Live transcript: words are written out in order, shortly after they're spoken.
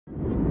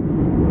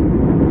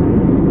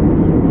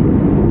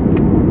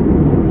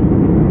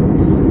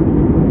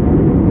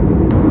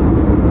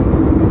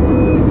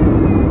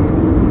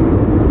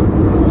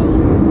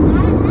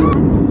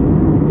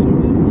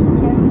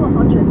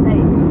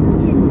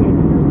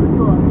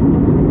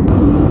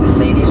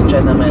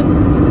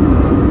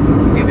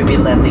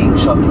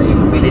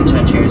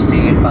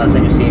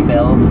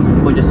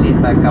Put your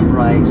seat back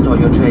upright, store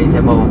your tray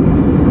table,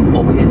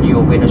 open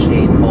your window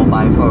shade,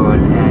 mobile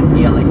phone, and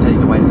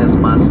electronic devices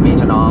must be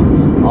turned off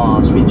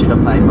or switch to the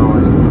flight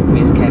mode.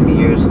 Please can be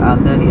used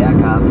after the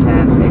aircraft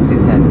has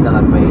exited the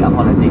runway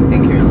upon landing.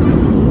 Thank you.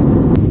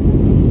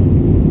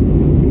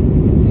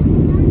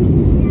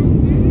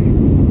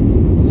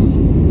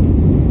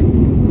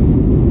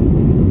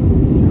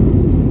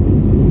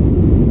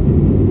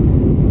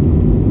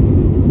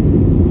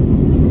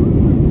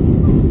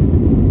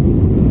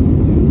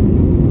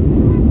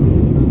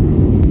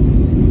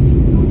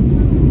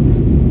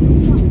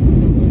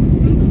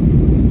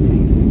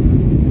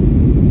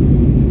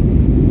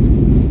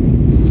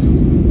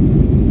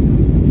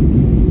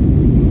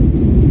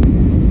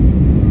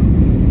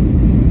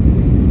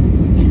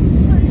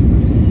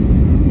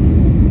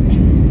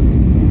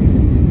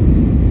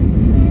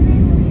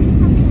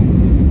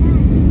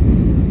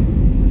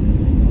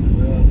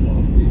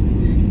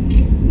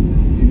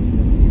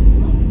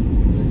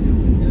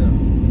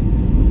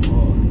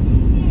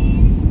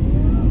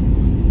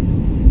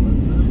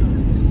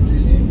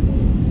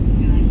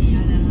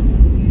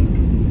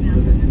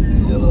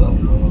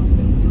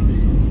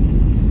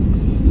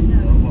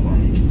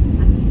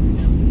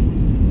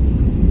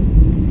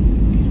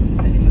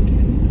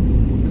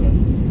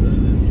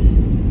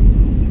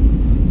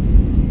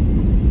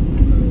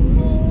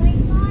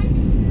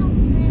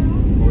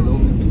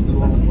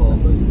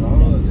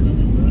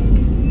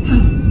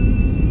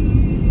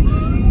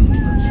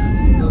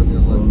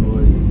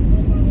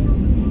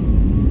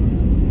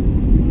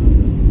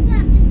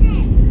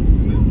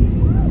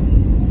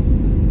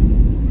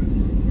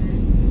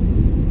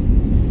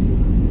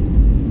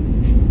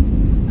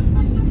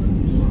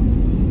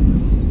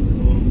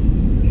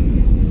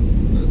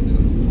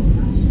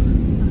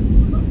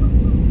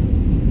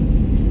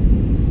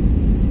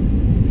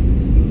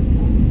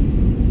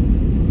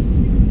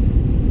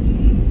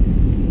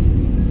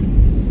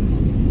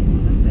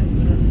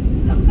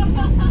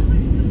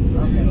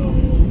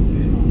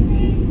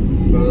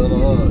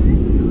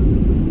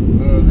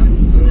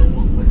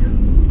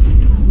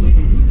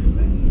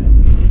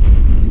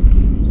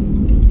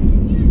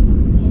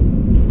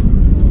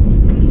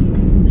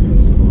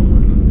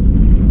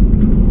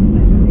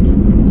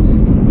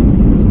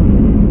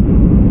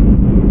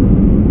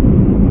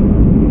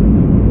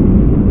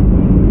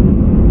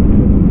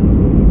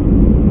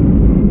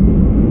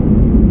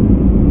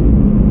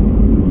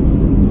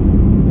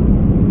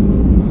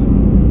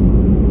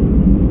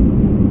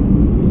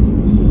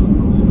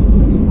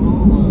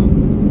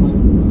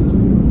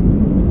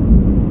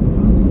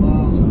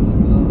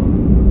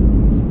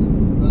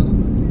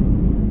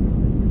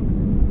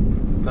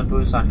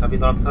สารครับ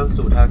พี่ต้อนรับท่าน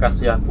สู่ท่าอากาศ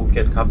ยานภูเ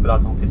ก็ตครับเวลา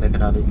ท้องถิ่นในข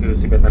ณะนี้คือ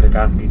11:40 น.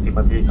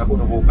ครับอุ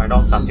ณหภูมิภายนอ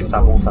ก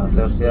33 องศาเซ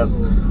ลเซียส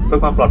เพื่อ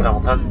ความปลอดภัยข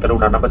องท่านกรุ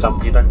ณานำประจ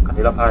ำที่ด้านขัน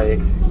นิรภัย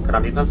ขณะ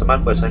นี้ท่านสามาร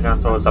ถเปิดใช้งาน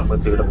โทรศัพท์มือ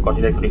ถือและอุปกรณ์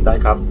อิเล็กทรอนิกส์ได้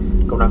ครับ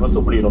กรุณางดสู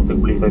บบุหรี่รวมถึง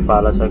บุหรี่ไฟฟ้า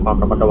และใช้ความ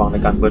ระมัดระวังใน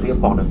การเปิดที่กร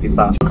ะป๋องหนังศีรษ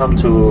ะ Welcome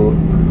to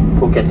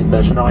Phuket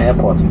International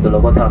Airport. The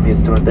local time is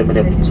 20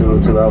 minutes to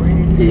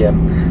 12 p.m.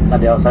 and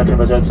the outside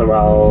temperature is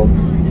around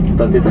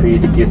 33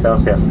 degrees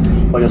Celsius.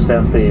 For your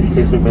safety,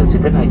 please remain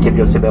seated and keep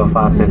your seatbelt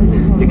fastened.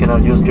 You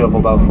cannot use your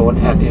mobile phone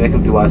and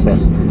electronic devices.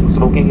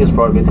 Smoking is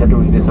prohibited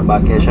during this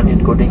embarkation,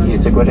 including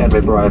e-cigarette and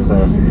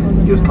vaporizer.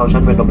 Use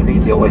caution when opening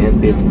the overhead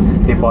bin.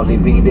 Before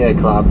leaving the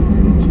aircraft,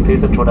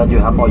 please ensure that you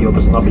have all your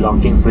personal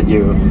belongings with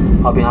you.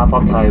 On behalf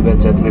of Thai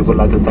WestJet, we would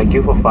like to thank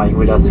you for flying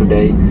with us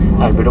today,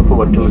 and we look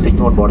forward to seeing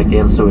you on board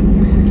again soon.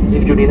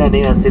 If you need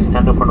any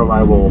assistance upon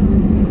arrival,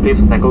 please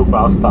contact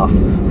ground staff.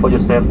 For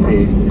your safety,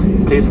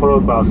 please follow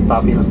ground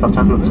staff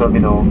instruction to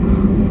terminal.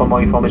 For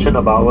more information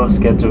about our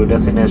schedule,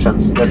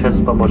 destinations, latest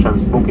promotions,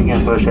 booking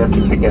and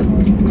purchasing tickets,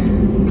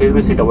 please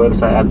visit the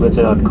website at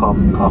westjet.com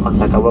or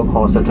contact our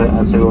call center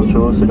at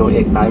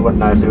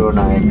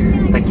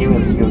 02-089-1909. Thank you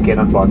and see you again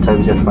on board Thai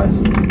WestJet flights.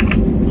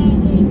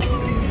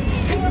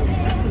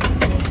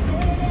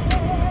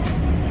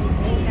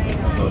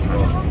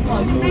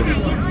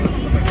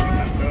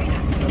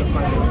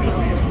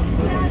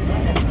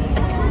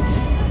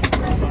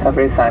 บ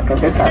ริษัทที่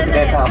ไ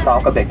ด้ทำพร้อม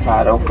กับเด็กทา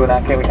รกกรุณา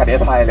เครื่องบินคันนี้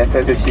ไทยและเซอ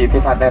ร์ชูชีพ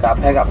ที่ท่านได้รับ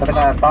ให้กับพนัก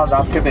งานต้อนรั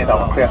บขึ้นในดอ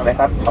กเครื่องเลย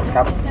ครับขอบคุณค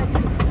รับ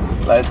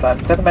Ladies and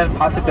gentlemen,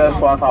 passengers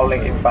who are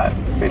traveling infant,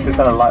 please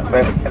listen a lot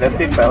with and the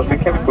seat belt to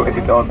cabin crew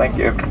exit door. Thank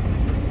you.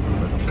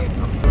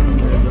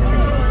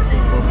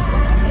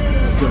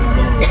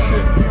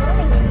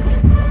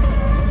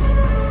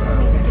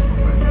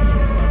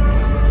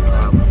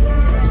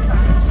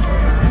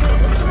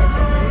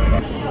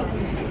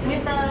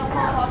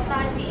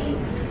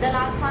 The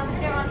last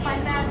passenger on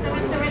flight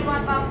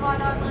 771 bound for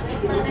Andaman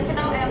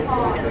International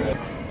Airport.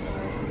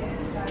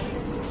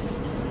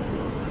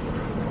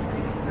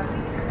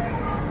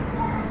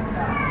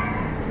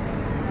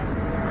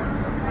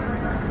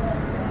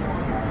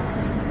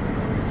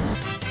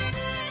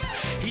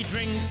 He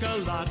drink a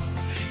lot,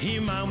 he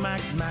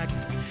mac.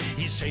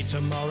 He say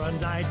tomorrow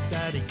night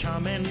that he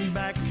coming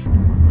back.